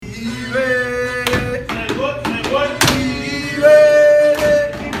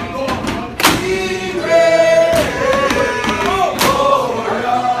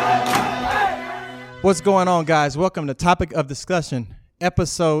What's going on, guys? Welcome to Topic of Discussion,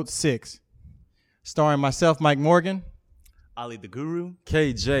 Episode 6, starring myself, Mike Morgan, Ali the Guru,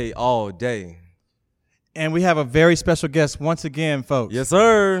 KJ all day. and we have a very special guest once again, folks. Yes,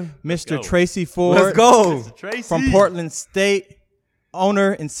 sir. Mr. go. Tracy Ford. Let's go. Tracy From Portland State,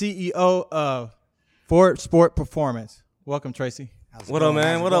 owner and CEO of Ford Sport Performance. Welcome, Tracy. What up,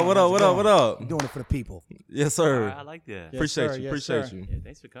 man? What up? I'm doing it for the people. Yes, All sir. right, I like that. Yes, Appreciate sir. you. Yes, Appreciate sir. you. Yeah,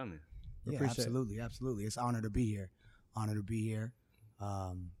 thanks for coming. Yeah, Appreciate it. absolutely. It's an honor to be here.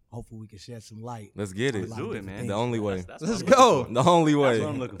 Hopefully we can shed some light. Let's get it. Let's Do it, man. The only way. That's Let's what I'm go. looking The only for. way. That's what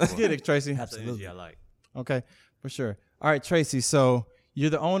I'm looking for. Let's get it, Tracy. That's the energy I like. Okay, for sure. All right, Tracy, so you're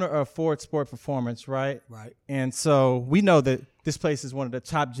the owner of Ford Sport Performance, right? Right. And so we know that this place is one of the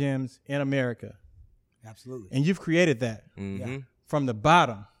top gyms in America, Absolutely. and you've created that Mm-hmm. from the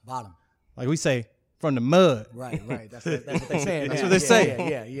bottom. Bottom. Like we say, from the mud. Right. That's what they're saying. That's now. what they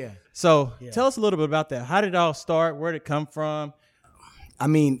say. Yeah. So Yeah. tell us a little bit about that. How did it all start? Where did it come from? I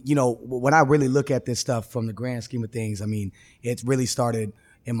mean, when I really look at this stuff from the grand scheme of things, I mean, it really started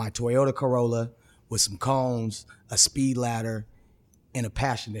in my Toyota Corolla with some cones, a speed ladder, and a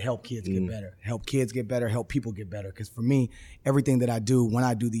passion to help kids get better, help people get better. Because for me, everything that I do when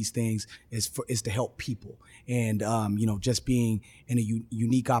I do these things is to help people. And, just being in a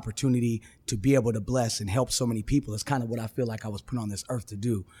unique opportunity to be able to bless and help so many people is kind of what I feel like I was put on this earth to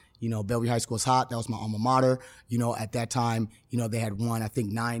do. Bellevue High School is hot. That was my alma mater. At that time, they had won, I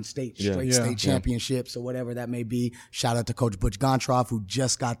think, 9 straight state championships or whatever that may be. Shout out to Coach Butch Gontroff, who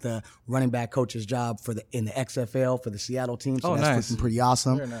just got the running back coach's job in the XFL for the Seattle team. So that's nice. freaking pretty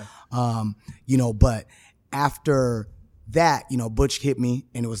awesome. Very nice. But after that, Butch hit me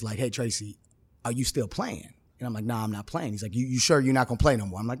and it was like, hey, Tracy, are you still playing? And I'm like, nah, I'm not playing. He's like, you sure you're not going to play no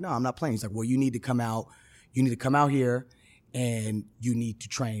more? I'm like, no, I'm not playing. He's like, well, you need to come out here and you need to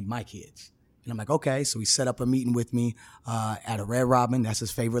train my kids. And I'm like, okay. So he set up a meeting with me at a Red Robin. That's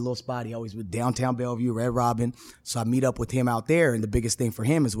his favorite little spot. He always went downtown Bellevue, Red Robin. So I meet up with him out there. And the biggest thing for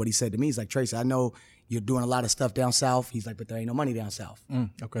him is what he said to me. He's like, Tracy, I know you're doing a lot of stuff down south. He's like, but there ain't no money down south.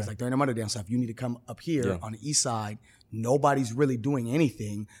 Okay. He's like, there ain't no money down south. You need to come up here on the east side. Nobody's really doing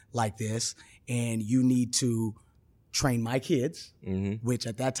anything like this. And you need to train my kids, which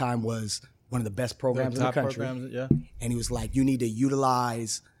at that time was one of the best programs in the top country. programs, yeah. And he was like, you need to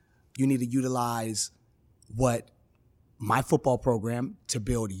utilize what my football program to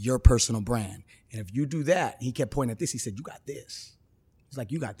build your personal brand. And if you do that, he kept pointing at this. He said, you got this. He's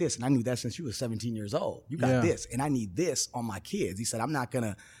like, you got this. And I knew that since you were 17 years old. You got this. And I need this on my kids. He said,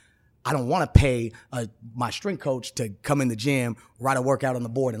 I don't want to pay my strength coach to come in the gym, ride a workout on the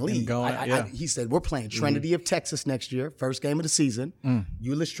board and leave. He said, we're playing Trinity of Texas next year, first game of the season.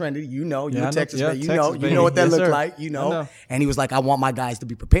 Euless Trinity, you're a Texas fan. You know what that looked like, And he was like, I want my guys to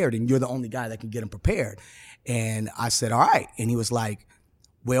be prepared, and you're the only guy that can get them prepared. And I said, all right. And he was like,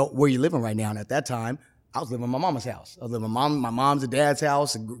 well, where are you living right now? And at that time, I was living in my mama's house. I was living in my mom's and dad's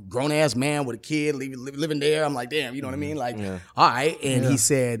house, a grown-ass man with a kid living there. I'm like, damn, you know what I mean? Like, all right. And he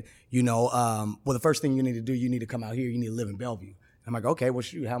said, well, the first thing you need to do, you need to come out here. You need to live in Bellevue. I'm like, okay, well,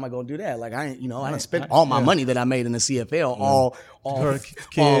 shoot, how am I going to do that? Like, I didn't spend all my money that I made in the CFL, all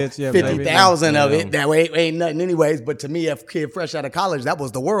kids, 50,000 of it. That way ain't nothing anyways. But to me, a kid fresh out of college, that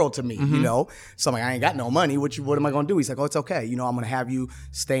was the world to me, So I'm like, I ain't got no money. What am I going to do? He's like, oh, it's okay. I'm going to have you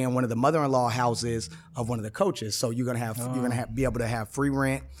stay in one of the mother-in-law houses of one of the coaches. So you're going to be able to have free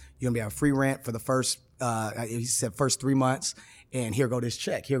rent. You're going to be able to have free rent for the first, he said, first 3 months. And here go this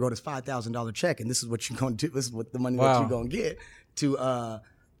check. Here go this $5,000 check. And this is what you're going to do. This is what the money that you're going to get to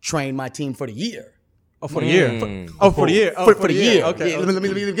train my team for the year. Oh, for the year. For the year. For the year. Okay. Yeah, let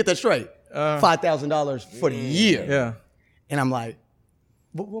me get that straight. $5,000 for the year. Yeah. And I'm like,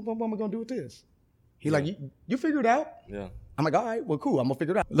 what am I going to do with this? He's like, you figure it out. Yeah. I'm like, all right, well, cool. I'm going to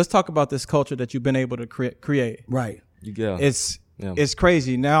figure it out. Let's talk about this culture that you've been able to create. Right. Yeah. It's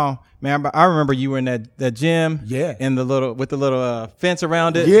crazy. Now, man, I remember you were in that gym. Yeah. With the little fence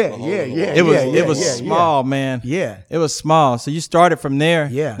around it. Yeah. It was small, man. Yeah. It was small. So you started from there.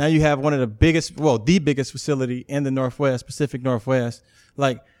 Yeah. Now you have one of the biggest facility in the Pacific Northwest.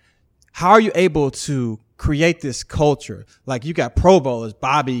 Like, how are you able to create this culture? Like, you got Pro Bowlers,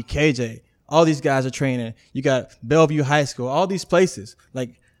 Bobby, KJ, all these guys are training. You got Bellevue High School, all these places.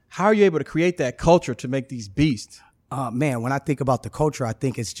 Like, how are you able to create that culture to make these beasts? Man, when I think about the culture, I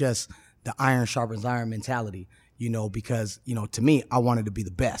think it's just the iron sharpens iron mentality, because, to me, I wanted to be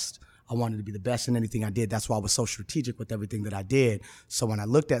the best. I wanted to be the best in anything I did. That's why I was so strategic with everything that I did. So when I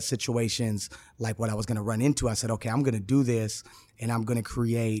looked at situations like what I was going to run into, I said, okay, I'm going to do this, and I'm going to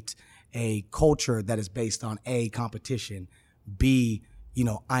create a culture that is based on A, competition, B,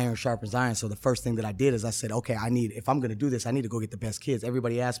 iron sharpens iron. So the first thing that I did is I said, okay, if I'm going to do this, I need to go get the best kids.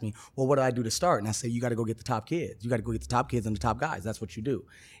 Everybody asked me, well, what do I do to start? And I said, you got to go get the top kids. You got to go get the top kids and the top guys. That's what you do.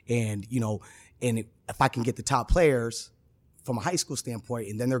 And, if I can get the top players from a high school standpoint,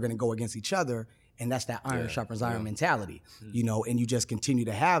 and then they're going to go against each other, and that's that iron sharpens iron mentality, and you just continue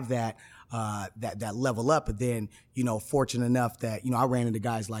to have that, that level up. And then, fortunate enough that, I ran into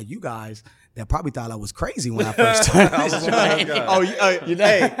guys like you guys that probably thought I was crazy when I first started.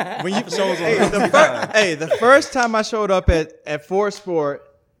 The first time I showed up at Ford Sport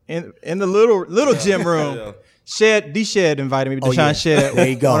in the little gym room, Shed invited me. Deshaun Shed, there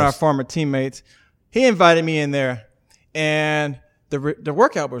he goes. One of our former teammates, he invited me in there, and the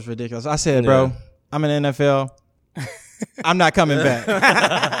workout was ridiculous. I said, bro, I'm in the NFL. I'm not coming back.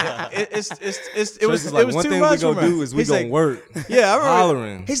 It was like, one one too thing much. we gonna do is we gonna work. Yeah, I remember.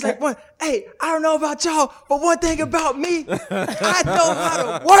 Hollering. He's like, "What? Hey, I don't know about y'all, but one thing about me, I know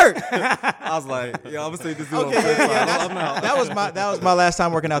how to work." I was like, I'm gonna say this. Okay, I'm out. That was my last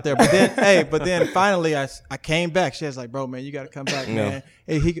time working out there. But then, finally, I came back. She was like, "Bro, man, you got to come back, man.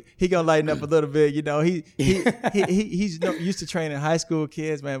 Hey, he gonna lighten up a little bit. He's used to training high school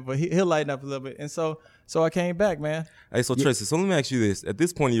kids, man, but he'll lighten up a little bit." And so I came back, man. Hey, so Tracy, so let me ask you this: at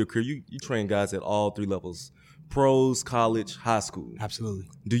this point in your career, you train guys at all three levels: pros, college, high school. Absolutely.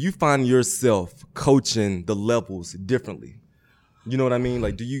 Do you find yourself coaching the levels differently? You know what I mean?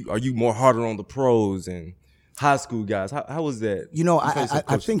 Like, are you more harder on the pros and high school guys? How was that?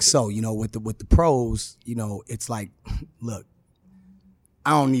 I think so. With the pros, it's like, look,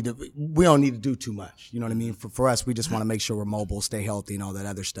 we don't need to do too much. You know what I mean? For us, we just want to make sure we're mobile, stay healthy, and all that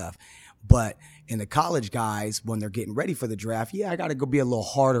other stuff. But in the college guys, when they're getting ready for the draft, I got to go be a little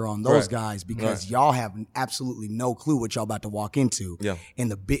harder on those guys because y'all have absolutely no clue what y'all about to walk into in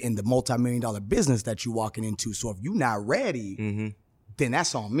the multi-million-dollar business that you walking into. So if you're not ready, then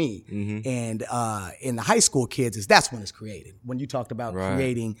that's on me. And in the high school kids, that's when it's created. When you talked about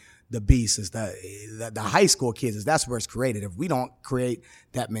creating the beast, is the high school kids, that's where it's created. If we don't create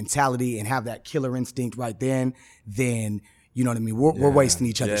that mentality and have that killer instinct right then you know what I mean? We're wasting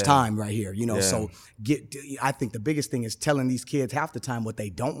each other's time right here. So I think the biggest thing is telling these kids half the time what they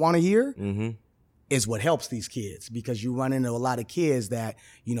don't want to hear is what helps these kids, because you run into a lot of kids that,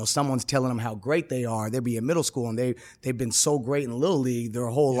 someone's telling them how great they are. They'll be in middle school and they've been so great in Little League their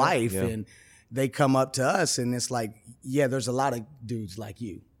whole life. And they come up to us and it's like, there's a lot of dudes like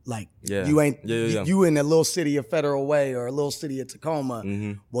you. Like you ain't you in a little city of Federal Way or a little city of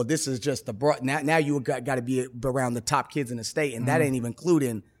Tacoma. Well, this is just now you got to be around the top kids in the state, and that ain't even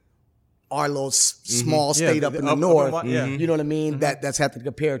including our little small state up in the north. You know what I mean? That's have to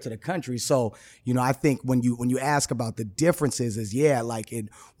compare to the country. So I think when you ask about the differences is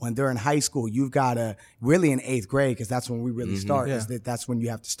when they're in high school, you've got to really in 8th grade, because that's when we really start. That's when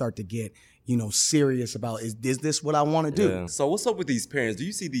you have to start to get serious about is this what I want to do? Yeah. So what's up with these parents? Do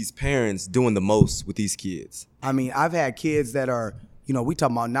you see these parents doing the most with these kids? I mean, I've had kids that are, we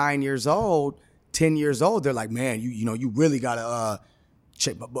talking about 9 years old, 10 years old. They're like, man, you really gotta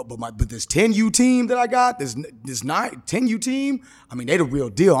check. But this 10U team that I got, this 10U team. I mean, they the real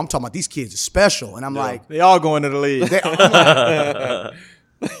deal. I'm talking about these kids are special, and I'm like, they all going to the league.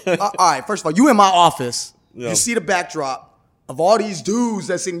 All right, first of all, you in my office, you see the backdrop of all these dudes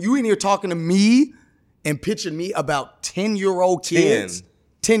that's in here talking to me and pitching me about 10-year-old kids.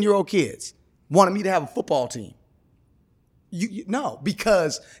 10-year-old kids wanted me to have a football team. No,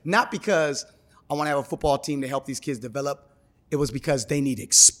 not because I want to have a football team to help these kids develop. It was because they need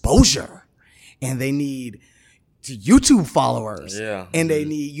exposure and they need YouTube followers. And they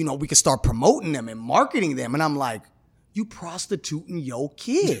need, we can start promoting them and marketing them. And I'm like, you prostituting your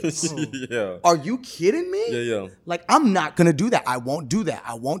kids. Are you kidding me? Like, I'm not going to do that. I won't do that.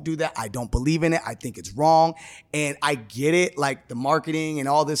 I don't believe in it. I think it's wrong. And I get it, like the marketing and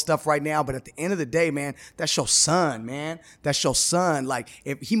all this stuff right now. But at the end of the day, man, that's your son, man. That's your son. Like,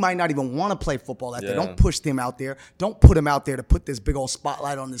 if he might not even want to play football out there, don't push them out there. Don't put him out there to put this big old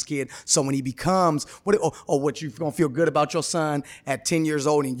spotlight on this kid. So when he becomes, what you going to feel good about your son at 10 years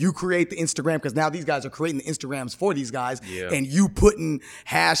old and you create the Instagram, because now these guys are creating the Instagrams for these guys. And you putting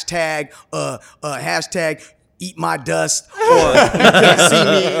hashtag eat my dust or you can't see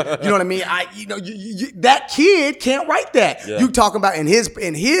me. You know what I mean? That kid can't write that. You talking about in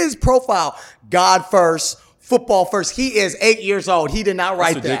his profile, God first, football first. He is 8 years old. He did not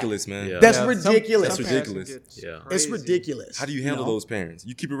write that. That's ridiculous, man. That's ridiculous. That's ridiculous. It's ridiculous. How do you handle those parents?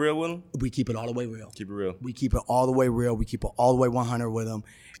 You keep it real with them? We keep it all the way real. Keep it real. We keep it all the way real. We keep it all the way 100 with them.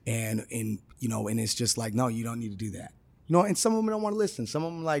 And it's just like, no, you don't need to do that. And some of them don't want to listen. Some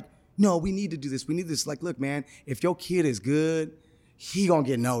of them like, no, we need to do this. We need this. Like, look, man, if your kid is good, he gonna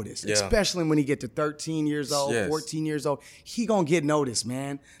get noticed, Yeah. especially when he get to 13 years old, Yes. 14 years old. He gonna get noticed,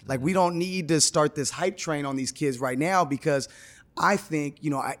 man. Like, we don't need to start this hype train on these kids right now, because I think,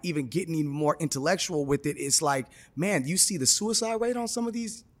 even getting even more intellectual with it, it's like, man, you see the suicide rate on some of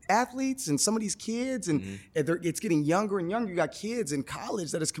these athletes and some of these kids, and it's getting younger and younger. You got kids in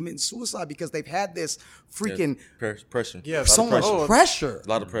college that is committing suicide because they've had this freaking Pressure. Yeah, so much pressure. A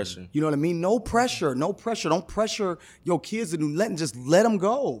lot of pressure. You know what I mean? No pressure. Don't pressure your kids to do nothing. Just let them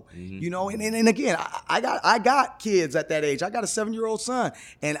go. And again, I got kids at that age. I got a 7-year-old son,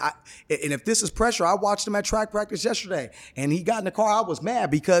 and if this is pressure, I watched him at track practice yesterday, and he got in the car. I was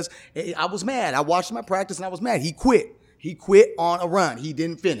mad because I was mad. I watched him at practice, and I was mad. He quit. He quit on a run. He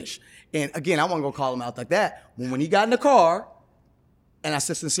didn't finish. And again, I wasn't gonna call him out like that. When he got in the car, and I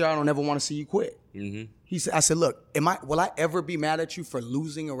said, "Sincere, I don't ever want to see you quit." He said, "I said, look, will I ever be mad at you for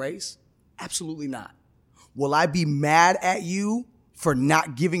losing a race? Absolutely not. Will I be mad at you for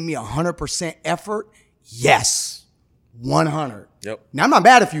not giving me 100% effort? Yes, 100. Yep. Now, I'm not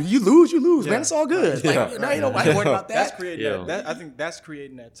mad if you lose, man. It's all good. Yeah. Like, ain't nobody worried about that. That's creating Yeah. that. I think that's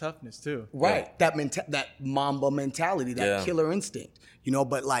creating that toughness too. Right. That Mamba mentality, that Yeah. killer instinct,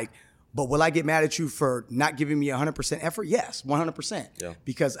 but will I get mad at you for not giving me 100% effort? Yes, 100%. Yeah.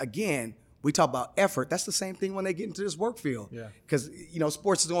 Because again, we talk about effort. That's the same thing when they get into this work field. Yeah. Because,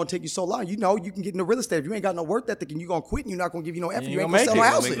 sports is going to take you so long. You can get into real estate. If you ain't got no work ethic and you're going to quit and you're not going to give you no effort, you ain't going to sell no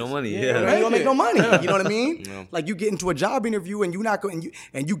houses. Make no money. You Yeah. ain't gonna make no money. You know what I mean? Yeah. Like, you get into a job interview and you're not going,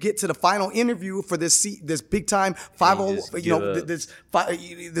 and you get to the final interview for this big time just give up.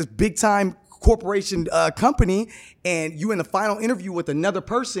 this big time corporation company, and you in the final interview with another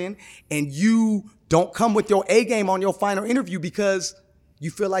person, and you don't come with your A game on your final interview because you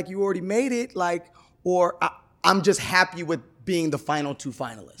feel like you already made it, or I'm just happy with being the final two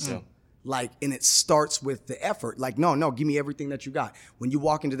finalists. Yeah. And it starts with the effort. No, give me everything that you got. When you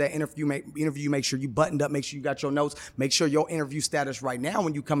walk into that interview, make sure you buttoned up, make sure you got your notes, make sure your interview status right now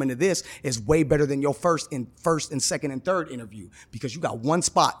when you come into this is way better than your first and second and third interview, because you got one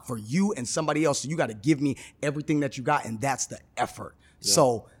spot for you and somebody else. So you got to give me everything that you got, and that's the effort. Yeah.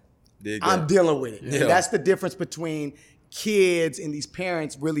 So I'm dealing with it. Yeah. And that's the difference between kids and these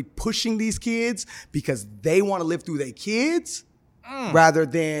parents really pushing these kids because they want to live through their kids rather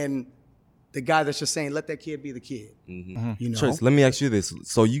than the guy that's just saying, let that kid be the kid. Trace, let me ask you this.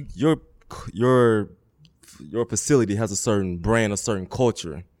 So your facility has a certain brand, a certain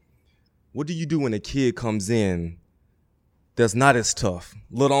culture. What do you do when a kid comes in that's not as tough,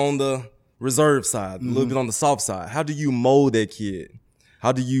 a little on the reserve side, a little bit on the soft side? How do you mold that kid?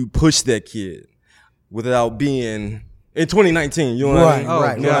 How do you push that kid without being in 2019? You know what I mean?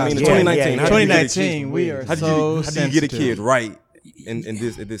 Right. You know what I mean? In 2019, how do you get a kid- 2019, we are how do you get a sensitive. kid right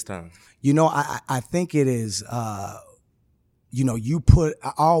at this time? I think it is, I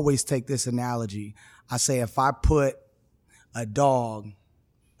always take this analogy. I say, if I put a dog,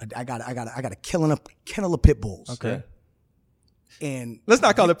 I got a kennel of pit bulls. Okay. And Let's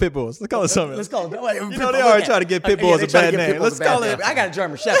not call it pit bulls. Let's call it something. let's call it. You know, they already try to give pit bulls a bad name. Let's call it. I got a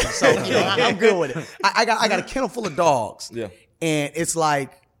German Shepherd, so I'm good with it. I got a kennel full of dogs. Yeah. And it's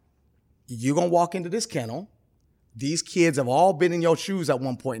like, you're gonna walk into this kennel. These kids have all been in your shoes at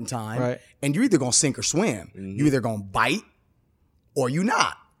one point in time, Right. and you're either gonna sink or swim. You're either gonna bite or you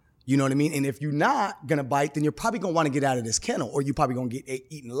not. You know what I mean? And if you're not gonna bite, then you're probably gonna want to get out of this kennel, or you're probably gonna get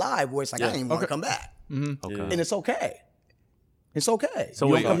eaten alive, where it's like, I don't even want to come back, Okay. and it's okay. It's okay. So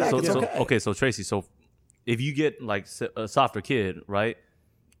you wait, don't come back, it's so okay. okay, so Tracy, so if you get a softer kid, right,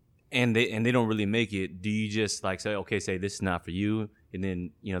 and they don't really make it, do you just say this is not for you, and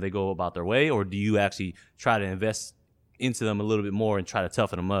then they go about their way, or do you actually try to invest into them a little bit more and try to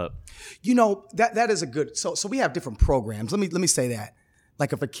toughen them up? That is a good. So we have different programs. Let me say that.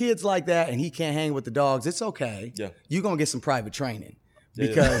 Like, if a kid's like that and he can't hang with the dogs, it's okay. Yeah. You're gonna get some private training.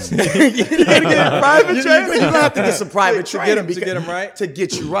 Because Private training. You're gonna have to get some private training to get 'em right. To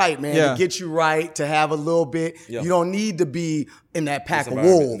get you right, man. Yeah. To get you right, to have a little bit. Yeah. You don't need to be in that pack of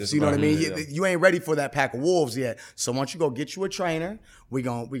environment, wolves. this You know what I mean? environment, You ain't ready for that pack of wolves yet. So once you go get you a trainer, we're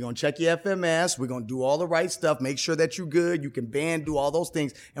gonna check your FMS. We're gonna do all the right stuff. Make sure that you're good. You can band, do all those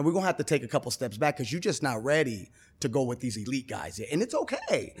things, and we're gonna have to take a couple steps back because you're just not ready to go with these elite guys yet. And it's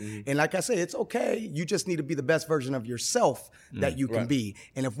okay. And like I say, it's okay. You just need to be the best version of yourself that you can be.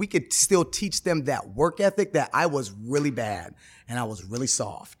 And if we could still teach them that work ethic, that I was really bad and I was really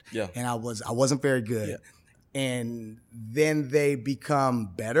soft. Yeah. And I wasn't very good. Yeah. And then they become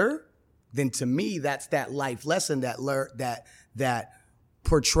better, then to me, that's that life lesson that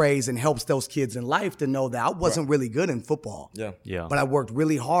portrays and helps those kids in life to know that I wasn't really good in football. Yeah. Yeah. But I worked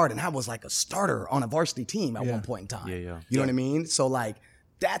really hard, and I was like a starter on a varsity team at one point in time. Yeah, yeah. You know what I mean? So like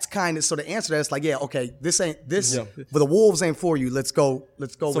that's kind of so the answer to that is like, yeah, okay, this but the Wolves ain't for you. Let's go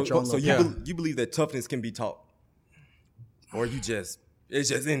with your own So little you believe that toughness can be taught, or it's just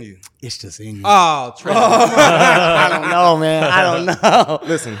in you. It's just in you. Oh, Trey. I don't know, man. I don't know.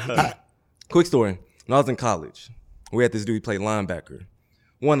 Listen, quick story. When I was in college, we had this dude play linebacker.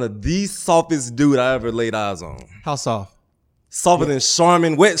 One of the softest dude I ever laid eyes on. How soft? Softer than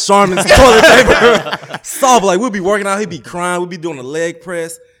Charmin, wet Charmin's toilet paper. Soft, like we'll be working out, he'd be crying, we'll be doing a leg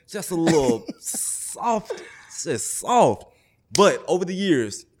press. Just a little soft, just soft. But over the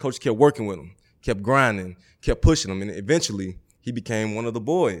years, coach kept working with him, kept grinding, kept pushing him, and eventually he became one of the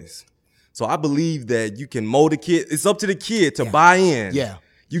boys. So I believe that you can mold a kid. It's up to the kid to buy in. Yeah.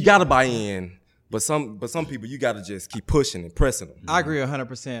 You gotta buy in. But some people you gotta just keep pushing and pressing them. I agree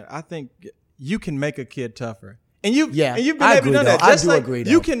 100%. I think you can make a kid tougher. And you've Yeah, been I able to agree, do that. though. I Just do like agree,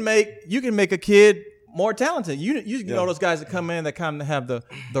 you though. can make a kid more talented. You know those guys that come in that kind of have the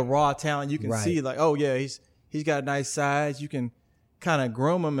raw talent. You can Right. see like, oh yeah, he's got a nice size. You can kind of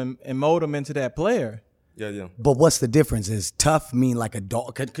groom him and mold him into that player. Yeah. But what's the difference? Is tough mean like a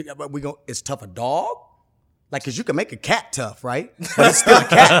dog? Is tough a dog? Like, cause you can make a cat tough, right? But it's still a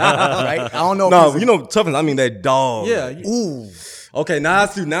cat, right? I don't know. No, you know toughness, I mean that dog. Yeah. Ooh. Okay, now I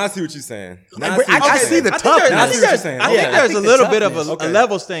see what you're saying. Now But I see the I think toughness. there's- I think I see what you're there's, saying. I think Yeah, there's I a think little the bit of toughness. a Okay.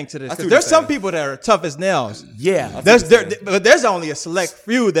 levels thing to this. I see 'Cause what there's you're some saying. people that are tough as nails. Yeah. But there's only a select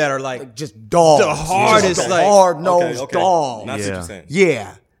few that are like Just dogs. The hardest, Just like- hard-nosed Okay. dog. Now I see what Yeah. you're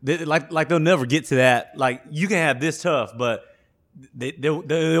saying. Yeah. Like they'll never get to that. Like you can have this tough, but they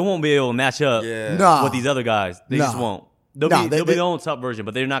won't be able to match up Yeah. Nah. with these other guys. They just Nah. won't. They'll Nah, be they- their own tough version,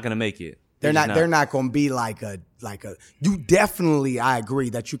 but they're not going to make it. They're just not going to be like a you definitely, I agree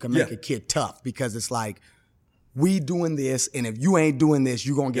that you can make Yeah. a kid tough because it's like, we doing this, and if you ain't doing this,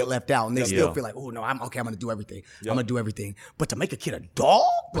 you're going to get left out. And they still Yeah. feel like, oh, no, I'm going to do everything. I'm going to do everything. But to make a kid a dog?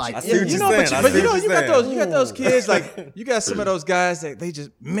 Like, I see what you you're know, saying. but I you, but see you know, what you you're got saying. those kids like you got some of those guys that they just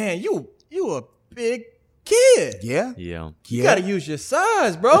you a big kid. yeah. Yeah. You got to use your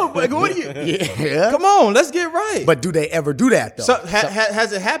size, bro. Like, what do you? Yeah. Come on, let's get right. But do they ever do that, though? So,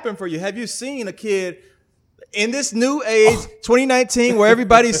 has it happened for you? Have you seen a kid in this new age, 2019, where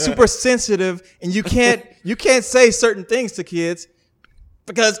everybody's super sensitive and you can't say certain things to kids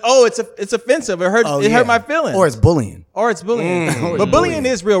because it's offensive. It hurt my feelings. Or it's bullying. Or it's bullying. But bullying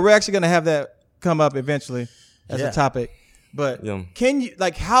is real. We're actually going to have that come up eventually as a topic. But Yeah.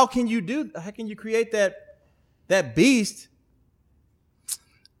 how can you create that beast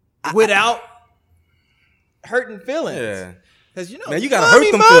without hurting feelings? Yeah. Because Man, you gotta hurt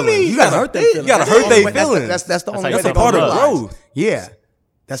them feelings. You gotta hurt them feelings. You gotta That's hurt the their only way- feelings. That's the only how way you they're toughen gonna them up. realize. Growth. Yeah.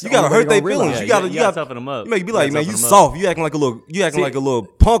 That's the You gotta only way hurt their they're gonna feelings. realize. You you gotta toughen them up. You make be like, You man, gotta you toughen 'em up. soft. You acting like a little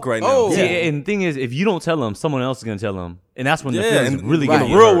punk right now. Oh, See, yeah. and the thing is, if you don't tell them, someone else is going to tell them, and that's when the Yeah, feelings and really when get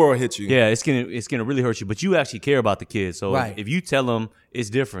the real world hit you. Yeah, it's gonna really hurt you. But you actually care about the kids, so Right. if you tell them, it's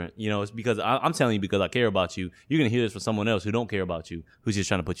different. You know, it's because I'm telling you because I care about you. You're gonna hear this from someone else who don't care about you, who's just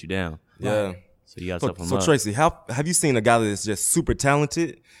trying to put you down. Yeah. So you got to So, toughen them so up. Tracy, how have you seen a guy that's just super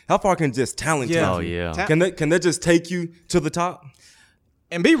talented? How far can just talent Yeah. take Oh you? yeah. Can that just take you to the top?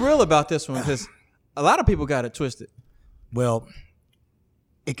 And be real about this one because a lot of people got it twisted. Well,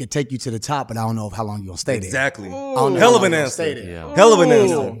 it could take you to the top, but I don't know how long you're gonna stay there. Exactly. I don't know Hell how of an long you'll answer. stay there. Yeah. Hell of an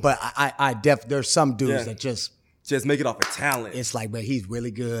Ooh. answer. But there's some dudes Yeah. that just, Just make it off of talent. it's like, man, he's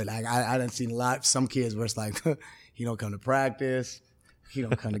really good. Like I done seen some kids where it's like, he don't come to practice, he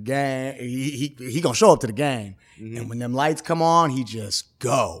don't come to game, he gonna show up to the game, and when them lights come on, he just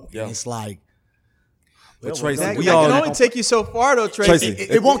go. Yeah. And it's like, But Tracy, That we can all only take you so far, though, Tracy.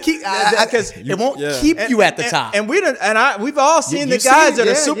 Tracy. it won't keep because it won't yeah. keep you at the top. And we've all seen you the guys see- that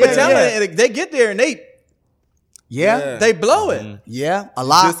are yeah, super yeah, talented, yeah. and they get there and yeah, Yeah. they blow it. yeah, a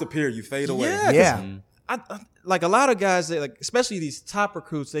lot. disappear, you fade away. Yeah, 'cause Yeah. like a lot of guys, they, like especially these top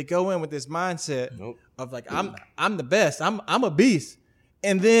recruits, they go in with this mindset Nope. of like I'm the best, I'm a beast,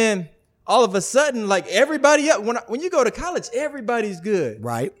 and then all of a sudden, like everybody else, when you go to college, everybody's good,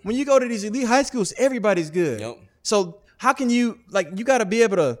 Right. When you go to these elite high schools, everybody's good. Yep. So how can you you got to be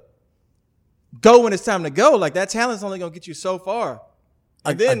able to go when it's time to go? Like that talent's only gonna get you so far.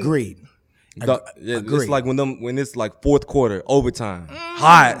 And then, Agreed. Yeah, Agreed. it's like when it's like fourth quarter, overtime,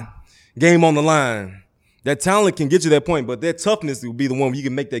 hot, game on the line. That talent can get you that point, but that toughness will be the one where you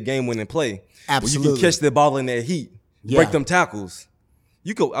can make that game winning play. Where you Absolutely. can catch that ball in that heat, Yeah. break them tackles.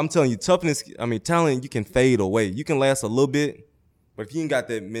 I'm telling you, toughness, talent, you can fade away. You can last a little bit, but if you ain't got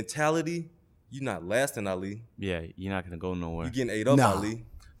that mentality, you're not lasting, Ali. Yeah, you're not gonna go nowhere. You're getting ate up, Nah. Ali.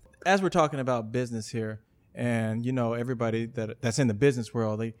 As we're talking about business here, and you know everybody that's in the business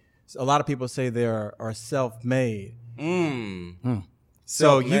world, a lot of people say they are self-made.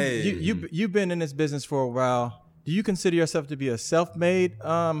 So you've been in this business for a while. Do you consider yourself to be a self-made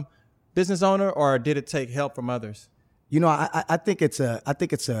business owner, or did it take help from others? You know, I think it's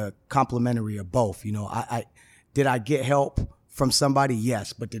a complementary of both. You know, did I get help from somebody?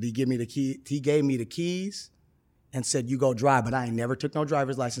 Yes, but did he give me the key? He gave me the keys and said, "You go drive." But I ain't never took no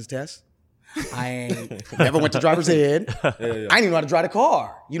driver's license test. I ain't never went to driver's ed. I didn't even know how to drive the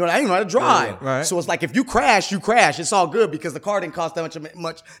car. You know, I didn't know how to drive. Right. So it's like if you crash, you crash. It's all good because the car didn't cost that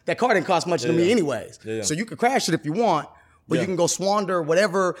much. That car didn't cost much to me anyways. So you can crash it if you want. But you can go squander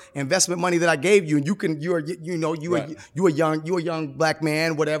whatever investment money that I gave you, and you're a young black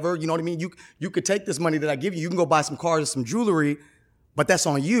man, whatever. You know what I mean? You could take this money that I give you. You can go buy some cars and some jewelry, but that's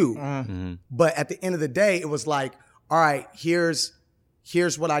on you. Mm-hmm. But at the end of the day, it was like, all right, here's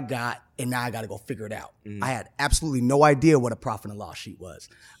what I got, and now I got to go figure it out. I had absolutely no idea what a profit and loss sheet was.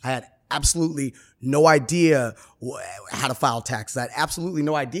 I had absolutely no idea how to file taxes. I had absolutely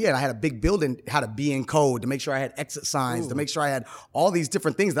no idea. And I had a big building, how to be in code, to make sure I had exit signs, to make sure I had all these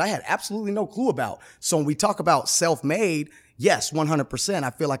different things that I had absolutely no clue about. So when we talk about self-made, yes, 100%,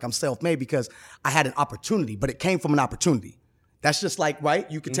 I feel like I'm self-made because I had an opportunity, but it came from an opportunity. That's just like,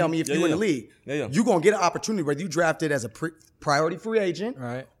 right? You can tell me if you're in the league. You're going to get an opportunity whether you drafted as a priority free agent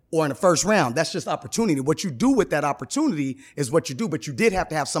or in the first round. That's just opportunity. What you do with that opportunity is what you do, but you did have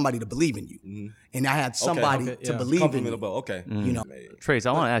to have somebody to believe in you. And I had somebody to believe in you. You know, Trace,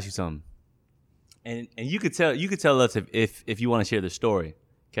 I want to ask you something. And you could tell us if you want to share the story,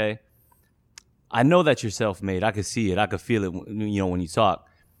 okay? I know that you're self-made. I could see it. I could feel it, you know, when you talk.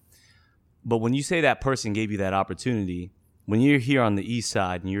 But when you say that person gave you that opportunity, when you're here on the east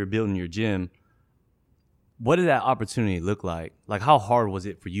side and you're building your gym, what did that opportunity look like? Like, how hard was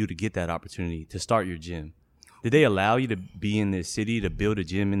it for you to get that opportunity to start your gym? Did they allow you to be in this city, to build a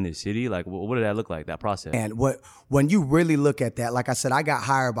gym in this city? Like, what did that look like, that process? And when you really look at that, like I said, I got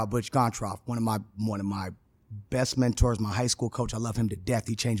hired by Butch Gontroff, one of my best mentors, my high school coach. I love him to death.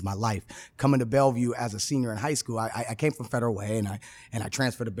 He changed my life. Coming to Bellevue as a senior in high school, I came from Federal Way and I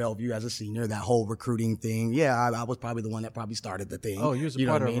transferred to Bellevue as a senior. That whole recruiting thing, I was probably the one that probably started the thing. Oh, you was a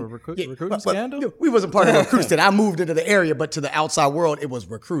part of a recruiting scandal? But we wasn't part of a recruiting scandal. I moved into the area, but to the outside world, it was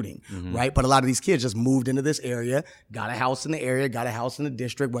recruiting, right? But a lot of these kids just moved into this area, got a house in the area, got a house in the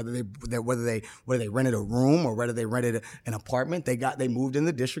district, whether they rented a room or whether they rented an apartment, they moved in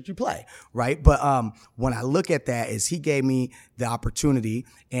the district you play, right? But when I look at that, is he gave me the opportunity,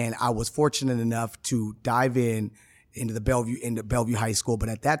 and I was fortunate enough to dive into Bellevue High School. But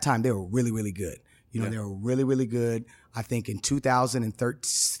at that time, they were really, really good. You know, they were really, really good. I think in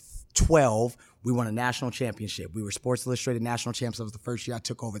 2012, we won a national championship. We were Sports Illustrated national champs. That was the first year I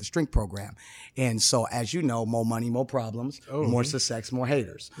took over the strength program. And so, as you know, more money, more problems, more success, more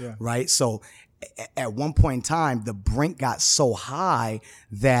haters, right? So at one point in time, the brink got so high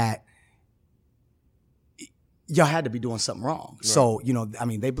that y'all had to be doing something wrong. Right. So, you know, I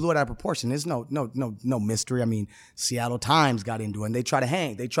mean, they blew it out of proportion. There's no mystery. I mean, Seattle Times got into it, and they try to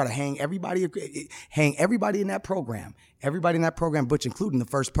hang everybody in that program. Everybody in that program, Butch including, the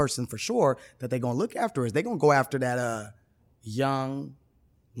first person for sure that they're going to look after is they're going to go after that young,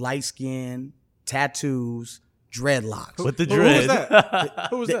 light-skinned, tattoos, dreadlocks. With the dread.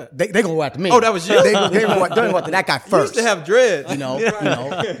 Who was that? They're going to go after me. Oh, that was you? They're going to go after that guy first. You used to have dreads. You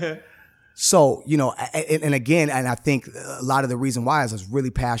know. So, you know, and again, and I think a lot of the reason why is I was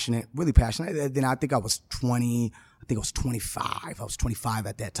really passionate. Then I think I was 20, I think I was 25. I was 25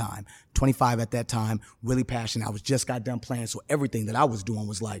 at that time, really passionate. I just got done playing. So everything that I was doing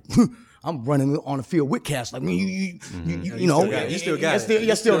was like, I'm running on the field with Cass. Like, you know, you still got it.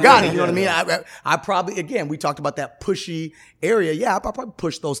 You still got it. You know what I mean? I probably, again, we talked about that pushy area. Yeah, I probably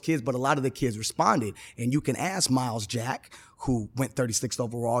pushed those kids, but a lot of the kids responded. And you can ask Miles Jack, who went 36th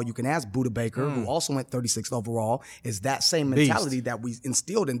overall. You can ask Buda Baker, who also went 36th overall. Is that same mentality that we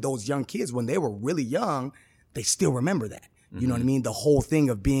instilled in those young kids when they were really young? They still remember that. You know what I mean? The whole thing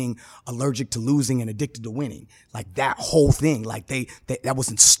of being allergic to losing and addicted to winning. Like that whole thing, like that was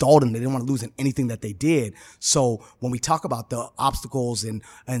installed in them. They didn't want to lose in anything that they did. So when we talk about the obstacles and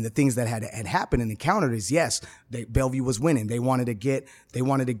the things that had happened and encountered is, yes, Bellevue was winning. They wanted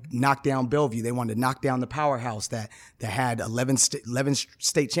to knock down Bellevue. They wanted to knock down the powerhouse that had 11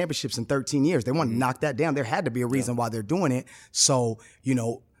 state championships in 13 years. They wanted to knock that down. There had to be a reason why they're doing it. So, you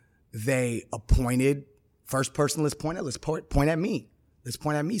know, they appointed first person, let's point at me. Let's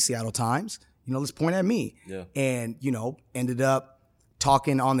point at me, Seattle Times. You know, let's point at me. Yeah. And, you know, ended up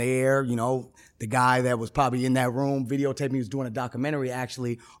talking on the air. You know, the guy that was probably in that room videotaping, he was doing a documentary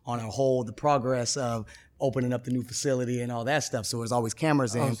actually on the progress of opening up the new facility and all that stuff. So there's always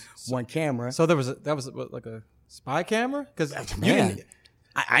cameras in, one camera. So that was like a spy camera? Because Man,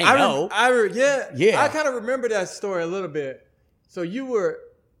 I know. I kind of remember that story a little bit. So you were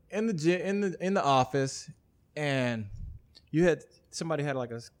in the gym, in the office, and you had somebody had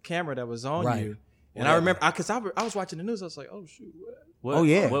like a camera that was on you. And I remember, because I was watching the news, I was like, oh shoot, What, Oh,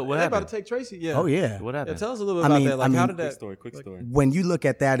 yeah. What they happened? about to take Tracy? Yeah. Oh yeah. What Yeah, happened? tell us a little bit about that. Like, how did that? Quick story. When you look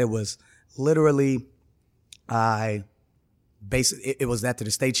at that, it was literally, it was after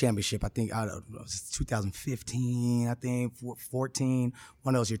the state championship. I think I don't know, it was 2015. I think 14.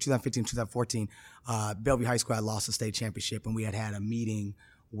 One of those years, 2015, 2014. Bellevue High School had lost the state championship, and we had a meeting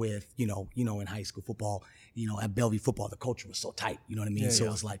with in high school football. At Bellevue football, the culture was so tight. You know what I mean? So it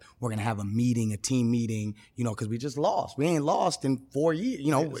was like, we're going to have a meeting, a team meeting, because we just lost. We ain't lost in 4 years,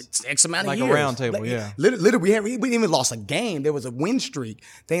 it's X amount of Like years. a round table, yeah. Literally, we didn't even lost a game. There was a win streak.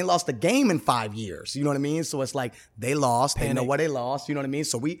 They ain't lost a game in 5 years. You know what I mean? So it's like, they lost. They know why they lost. You know what I mean?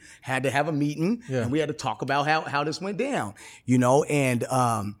 So we had to have a meeting, and we had to talk about how this went down, and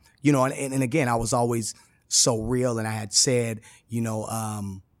again, I was always so real, and I had said,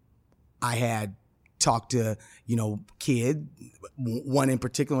 I had talked to, kid, one in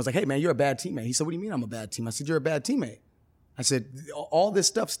particular was like, hey man, you're a bad teammate. He said, what do you mean I'm a bad teammate? I said, you're a bad teammate. I said, all this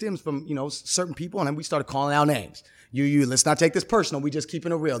stuff stems from, certain people, and then we started calling out names. Let's not take this personal. We just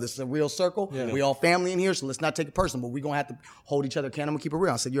keeping it real. This is a real circle. Yeah. We all family in here, so let's not take it personal, but we're going to have to hold each other accountable and keep it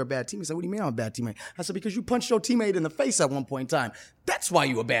real. I said, you're a bad teammate. He said, what do you mean I'm a bad teammate? I said, because you punched your teammate in the face at one point in time. That's why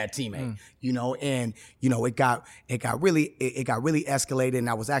you a bad teammate. It got really escalated, and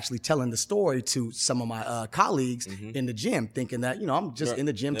I was actually telling the story to some of my colleagues in the gym, thinking that, I'm just in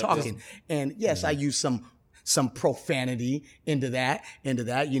the gym talking. And yes, I used some profanity into that,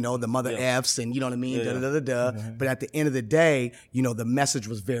 the mother F's and you know what I mean, But at the end of the day, the message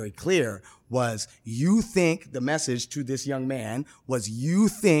was very clear, the message to this young man was, you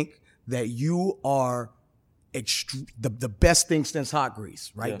think that you are the best thing since hot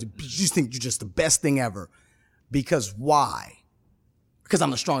grease, right? Yeah. You think you're just the best thing ever. Because why? Because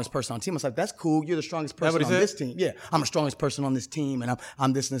I'm the strongest person on the team. I was like, that's cool. You're the strongest person on this team. Yeah, I'm the strongest person on this team, and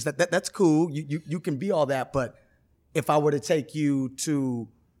I'm this and this. That's cool. You can be all that. But if I were to take you to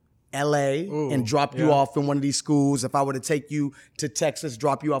LA and drop you off in one of these schools, if I were to take you to Texas,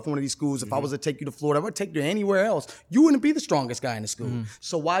 drop you off in one of these schools, if I was to take you to Florida, if I were to take you to anywhere else, you wouldn't be the strongest guy in the school.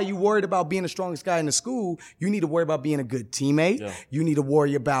 So why are you worried about being the strongest guy in the school? You need to worry about being a good teammate. Yeah. You need to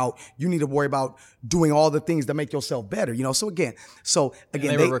worry about doing all the things that make yourself better. So again,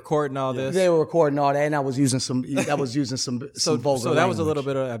 they were recording all this. They were recording all that, and I was using some vulgar So that was a language. little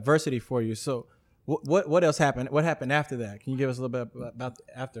bit of adversity for you. So what else happened? What happened after that? Can you give us a little bit about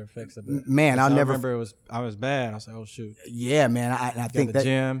the after effects of it? Man, I remember I was bad. I was like, oh shoot. Yeah, man. I think that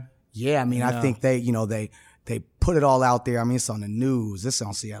gym. Yeah, I mean, I think they put it all out there. I mean, it's on the news. It's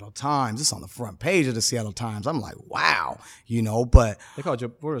on Seattle Times. It's on the front page of the Seattle Times. I'm like, wow, but they called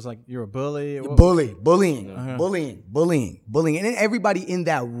you. What was like? You're a bully. Bullying, and then everybody in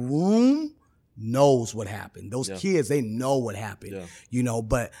that room knows what happened. Those kids, they know what happened. Yeah.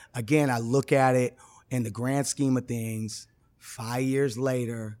 But again, I look at it in the grand scheme of things. 5 years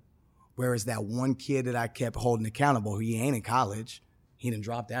later, whereas that one kid that I kept holding accountable, he ain't in college. He done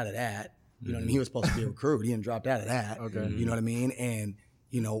dropped out of that. You know what I mean? He was supposed to be a recruit. He done dropped out of that. Okay. You know what I mean? And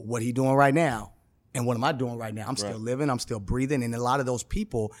what he doing right now? And what am I doing right now? I'm still living. I'm still breathing. And a lot of those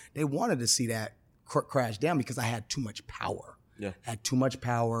people, they wanted to see that crash down because I had too much power. Yeah. Had too much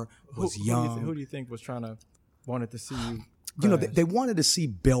power. Was young. Who do you think wanted to see you crash? They wanted to see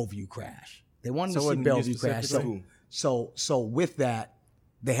Bellevue crash. They wanted to see Bellevue crash. So with that,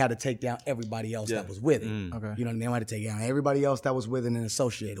 they had to take down everybody else that was with it. Okay. You know what I mean? They wanted to take down everybody else that was with it and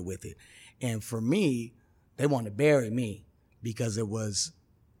associated with it. And for me, they wanted to bury me because it was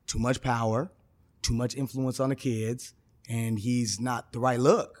too much power, too much influence on the kids, and he's not the right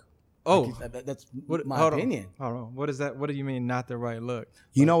look. Oh, that's my opinion. Hold on. What is that? What do you mean not the right look?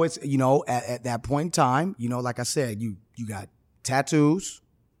 It's at that point in time, like I said, you got tattoos,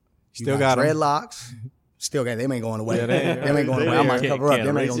 still got dreadlocks, still got them ain't going away. Them ain't going away. I might cover up.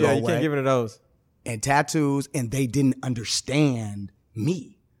 Them ain't gonna go away. You can't get rid of those. And tattoos, and they didn't understand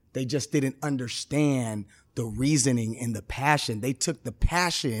me. They just didn't understand the reaning and the passion. They took the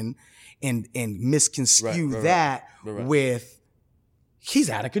passion and misconstrued that with.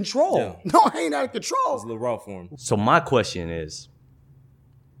 He's out of control. Yeah. No, I ain't out of control. It's a little raw for him. So my question is,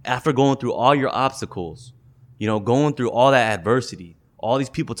 after going through all your obstacles, going through all that adversity, all these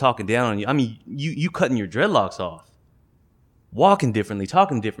people talking down on you, I mean, you cutting your dreadlocks off. walking differently,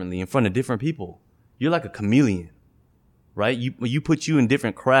 talking differently in front of different people. You're like a chameleon, right? You put you in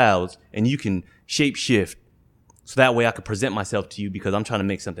different crowds and you can shape shift. So that way I could present myself to you because I'm trying to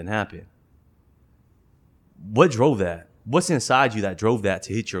make something happen. What drove that? What's inside you that drove that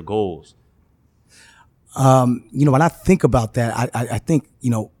to hit your goals? When I think about that, I think,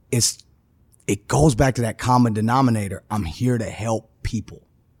 it goes back to that common denominator. I'm here to help people.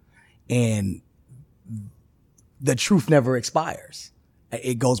 And the truth never expires.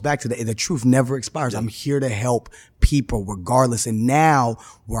 It goes back to the truth never expires. Yeah. I'm here to help people regardless. And now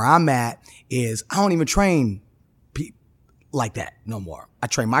where I'm at is I don't even train like that no more. I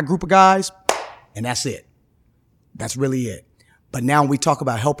train my group of guys and that's it. That's really it. But now when we talk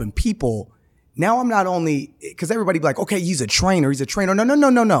about helping people, now I'm not only, because everybody be like, okay, he's a trainer.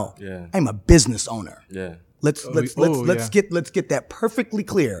 No. Yeah. I'm a business owner. Yeah. Let's get that perfectly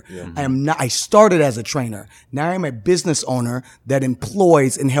clear. Yeah. I started as a trainer. Now I'm a business owner that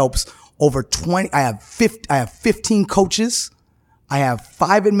employs and helps over 20. I have 15 coaches. I have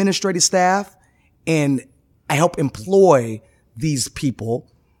 5 administrative staff, and I help employ these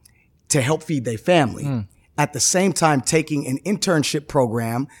people to help feed their family. At the same time, taking an internship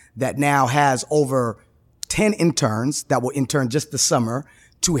program that now has over 10 interns that will intern just this summer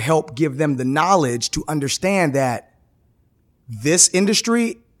to help give them the knowledge to understand that this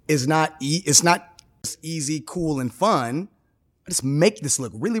industry is not easy, cool, and fun. Just make this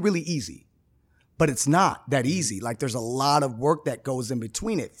look really, really easy. But it's not that easy. Like there's a lot of work that goes in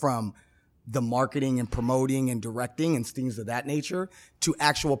between it, from the marketing and promoting and directing and things of that nature to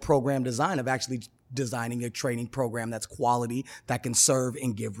actual program design of actually designing a training program that's quality, that can serve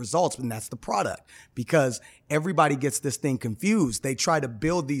and give results. And that's the product, because everybody gets this thing confused. They try to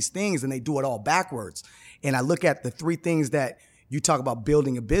build these things and they do it all backwards. And I look at the 3 things that you talk about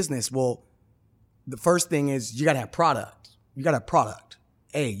building a business. Well, the first thing is you got to have product. You got to have product.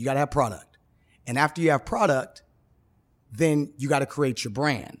 You got to have product. And after you have product, then you got to create your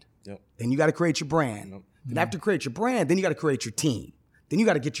brand. Yep. Then you got to create your brand. Yep. Then after you create your brand, then you got to create your team. Then you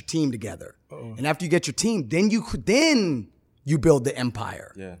got to get your team together. Uh-oh. And after you get your team, then you build the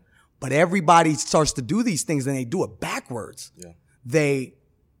empire. Yeah. But everybody starts to do these things and they do it backwards. Yeah. They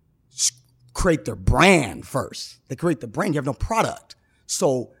create their brand first. They create the brand. You have no product.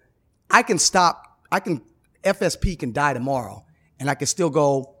 So FSP can die tomorrow and I can still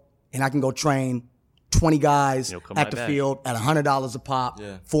go and I can go train 20 guys at the field at $100 a pop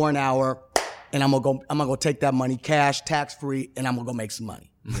for an hour. And I'm gonna go take that money, cash, tax free, and I'm gonna go make some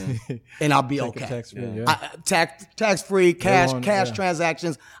money, and I'll be okay. Tax free, cash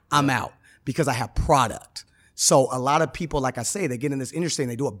transactions. I'm out because I have product. So a lot of people, like I say, they get in this industry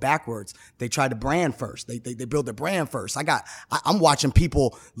and they do it backwards. They try to brand first. They build their brand first. I'm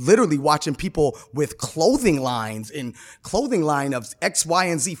literally watching people with clothing lines and clothing line of X, Y,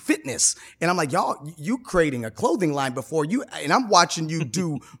 and Z fitness. And I'm like, y'all, you creating a clothing line before you, and I'm watching you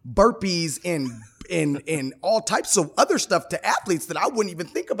do burpees and all types of other stuff to athletes that I wouldn't even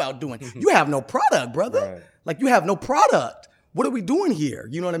think about doing. You have no product, brother. Right. Like you have no product. What are we doing here?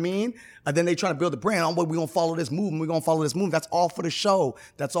 You know what I mean? And then they try to build a brand. We're going to follow this movement. We're going to follow this movement. That's all for the show.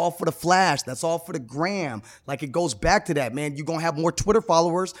 That's all for the flash. That's all for the gram. Like it goes back to that, man. You're going to have more Twitter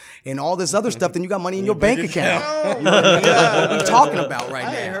followers and all this other stuff than you got money in your bank account. You know what I mean? Like what we talking about right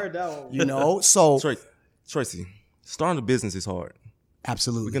now. I ain't heard that one. You know? So. Tracy, starting a business is hard.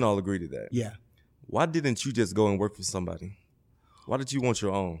 Absolutely. We can all agree to that. Yeah. Why didn't you just go and work for somebody? Why did you want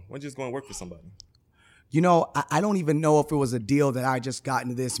your own? Why didn't you just go and work for somebody? You know, I don't even know if it was a deal that I just got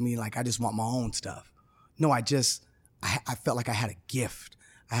into this, like I just want my own stuff. No, I felt like I had a gift.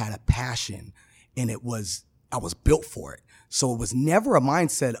 I had a passion, and I was built for it. So it was never a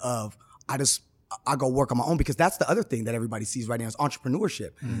mindset of I go work on my own, because that's the other thing that everybody sees right now is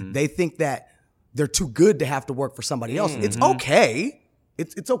entrepreneurship. Mm-hmm. They think that they're too good to have to work for somebody else. Mm-hmm. It's okay.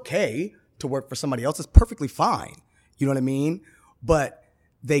 It's okay to work for somebody else. It's perfectly fine. You know what I mean? But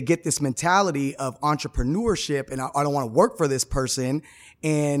they get this mentality of entrepreneurship and I don't want to work for this person.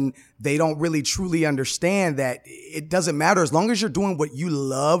 And they don't really truly understand that it doesn't matter as long as you're doing what you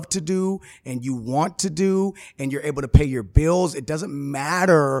love to do and you want to do and you're able to pay your bills. It doesn't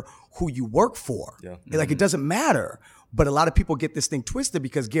matter who you work for. Yeah. Like it doesn't matter. But a lot of people get this thing twisted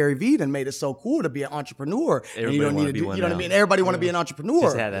because Gary Vee done made it so cool to be an entrepreneur. Everybody you don't need to do, you know what I mean? Everybody want to be an entrepreneur.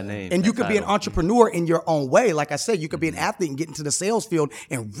 Just had that name. And you could be an entrepreneur in your own way. Like I said, you could be an athlete and get into the sales field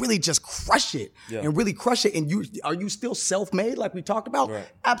and really just crush it. Yeah. And really crush it. And are you still self-made like we talked about? Right.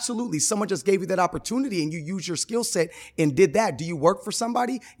 Absolutely. Someone just gave you that opportunity and you use your skill set and did that. Do you work for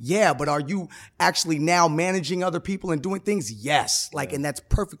somebody? Yeah. But are you actually now managing other people and doing things? Yes. And that's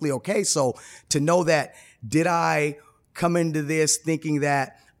perfectly okay. So to know that, did I come into this thinking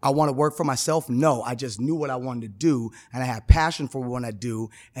that I want to work for myself. No, I just knew what I wanted to do, and I had passion for what I do,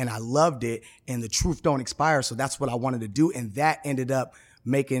 and I loved it, and the truth don't expire. So that's what I wanted to do. And that ended up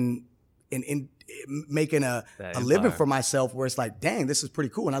making a living for myself, where it's like, dang, this is pretty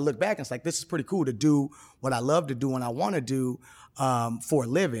cool. And I look back and it's like, this is pretty cool to do what I love to do and I want to do for a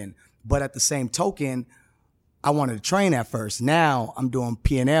living. But at the same token, I wanted to train at first. Now I'm doing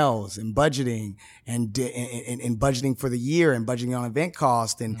P&Ls and budgeting and budgeting for the year and budgeting on event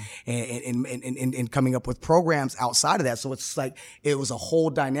cost and coming up with programs outside of that. So it's like, it was a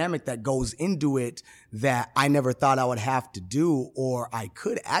whole dynamic that goes into it that I never thought I would have to do, or I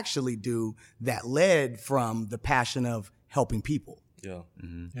could actually do, that led from the passion of helping people. Yeah.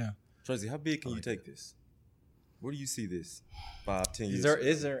 Mm-hmm. Yeah. Tracy, how big can you take this? Where do you see this 5, 10 years?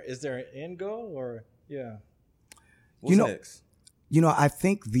 Is there an end goal, or yeah? What's next? I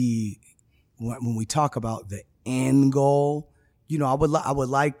think when we talk about the end goal, I would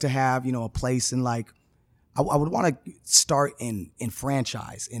like to have, a place in, like, I would want to start in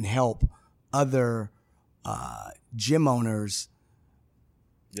franchise and help other gym owners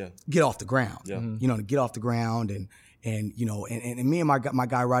get off the ground. Yeah. To get off the ground and me and my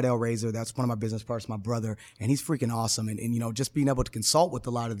guy Rydell Razor, that's one of my business partners, my brother, and he's freaking awesome. And just being able to consult with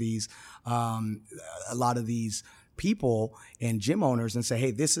a lot of these people and gym owners and say,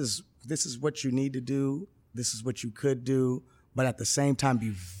 hey, this is what you need to do. This is what you could do. But at the same time, be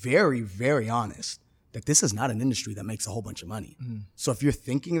very, very honest that this is not an industry that makes a whole bunch of money. Mm-hmm. So if you're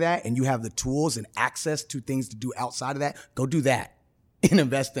thinking that and you have the tools and access to things to do outside of that, go do that and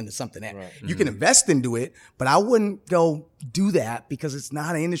invest into something else. Right. Mm-hmm. You can invest into it, but I wouldn't go do that because it's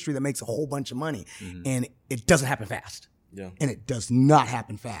not an industry that makes a whole bunch of money. Mm-hmm. And it doesn't happen fast. Yeah. And it does not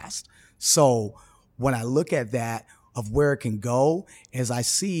happen fast. So when I look at that, of where it can go, as I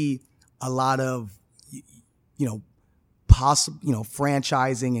see a lot of,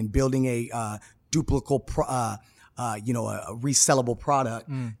 franchising and building a duplicable, a resellable product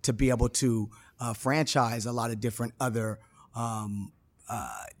to be able to franchise a lot of different other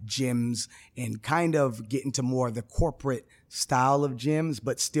gyms and kind of get into more of the corporate style of gyms,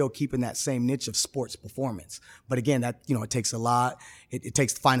 but still keeping that same niche of sports performance. But again, that, it takes a lot. It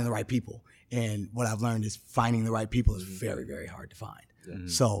takes finding the right people. And what I've learned is finding the right people is very, very hard to find. Mm-hmm.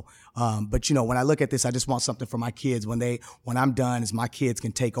 So, but when I look at this, I just want something for my kids. When I'm done, is my kids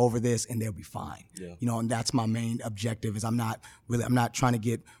can take over this and they'll be fine. Yeah. And that's my main objective. Is I'm not trying to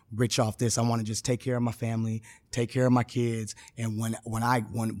get rich off this. I want to just take care of my family, take care of my kids, and when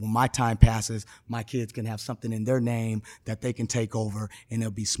my time passes, my kids can have something in their name that they can take over, and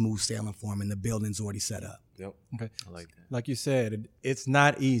it'll be smooth sailing for them. And the building's already set up. Yep. Okay. I like that. Like you said, it's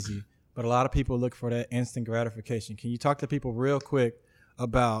not easy, but a lot of people look for that instant gratification. Can you talk to people real quick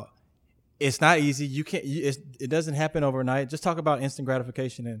about it's not easy? You can't. It doesn't happen overnight. Just talk about instant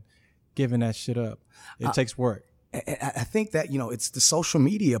gratification and giving that shit up. It takes work. I think that, it's the social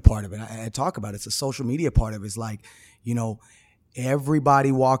media part of it. I talk about it. It's the social media part of it. It's like,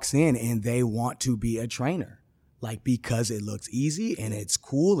 everybody walks in and they want to be a trainer. Like, because it looks easy and it's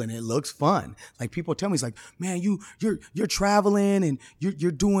cool and it looks fun. Like, people tell me, it's like, man, you're traveling and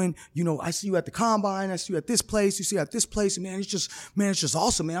you're doing, I see you at the combine, I see you at this place, you see you at this place, and it's just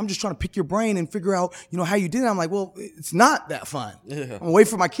awesome, man. I'm just trying to pick your brain and figure out, how you did it. I'm like, well, it's not that fun. Yeah. I'm away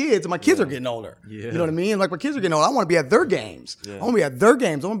from my kids, and my kids are getting older. Yeah. You know what I mean? Like, my kids are getting older. I want to be at their games. Yeah. I want to be at their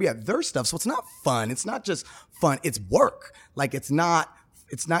games. I want to be at their stuff. So it's not fun. It's not just fun. It's work. Like, it's not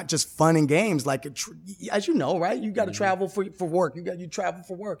just fun and games. Like, as you know, right? You got to travel for work. You travel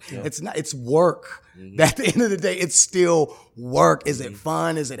for work. Yeah. It's work. Mm-hmm. At the end of the day, it's still work. Is it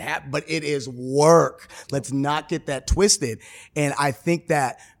fun? Is it happy? But it is work. Let's not get that twisted. And I think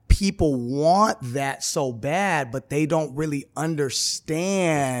that people want that so bad, but they don't really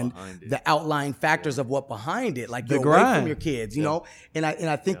understand the outlying factors of what behind it. Like, you're away from your kids, you know? And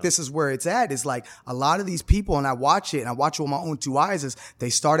I think this is where it's at, is like a lot of these people, and I watch it with my own two eyes, is they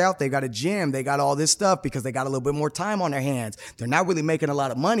start out, they got a gym, they got all this stuff because they got a little bit more time on their hands. They're not really making a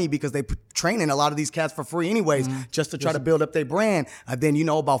lot of money because they training a lot of these cats for free anyways, just to try to build up their brand. And then,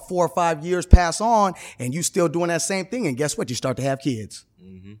 about 4 or 5 years pass on and you still doing that same thing. And guess what? You start to have kids.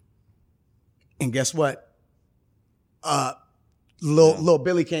 Mm-hmm. And guess what? Little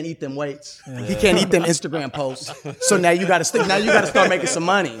Billy can't eat them weights. Yeah. He can't eat them Instagram posts. So now you got to start making some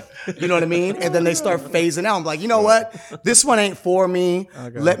money. You know what I mean? And then they start phasing out. I'm like, you know what? This one ain't for me.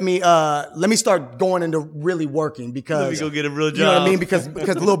 Okay. Let me start going into really working because Let me go get a real job. You know what I mean? Because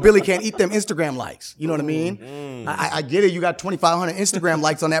little Billy can't eat them Instagram likes. You know what I mean? I get it. You got 2,500 Instagram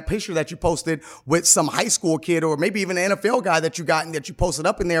likes on that picture that you posted with some high school kid or maybe even an NFL guy that you got and that you posted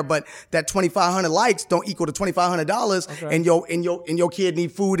up in there. But that 2,500 likes don't equal to $2,500. Okay. And your kid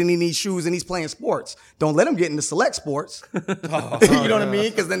need food and he needs shoes and he's playing sports. Don't let him get into select sports. You know what I mean?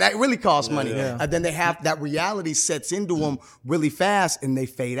 Because then that really costs money. Yeah. And then they have that reality sets into them really fast and they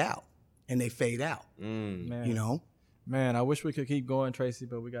fade out. Man. You know? Man, I wish we could keep going, Tracy,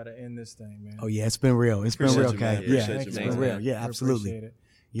 but we got to end this thing, man. Oh yeah, it's been real. It's been Appreciate real, you, man. okay? Appreciate Yeah, you, it's man. been real. Yeah, We absolutely. appreciate it.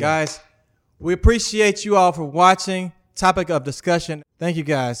 Yeah. Guys, we appreciate you all for watching. Topic of discussion. Thank you,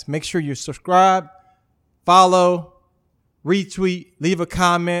 guys. Make sure you subscribe, follow, retweet, leave a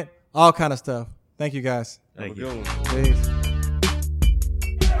comment, all kind of stuff. Thank you, guys. Thank Have a you. good one. Peace.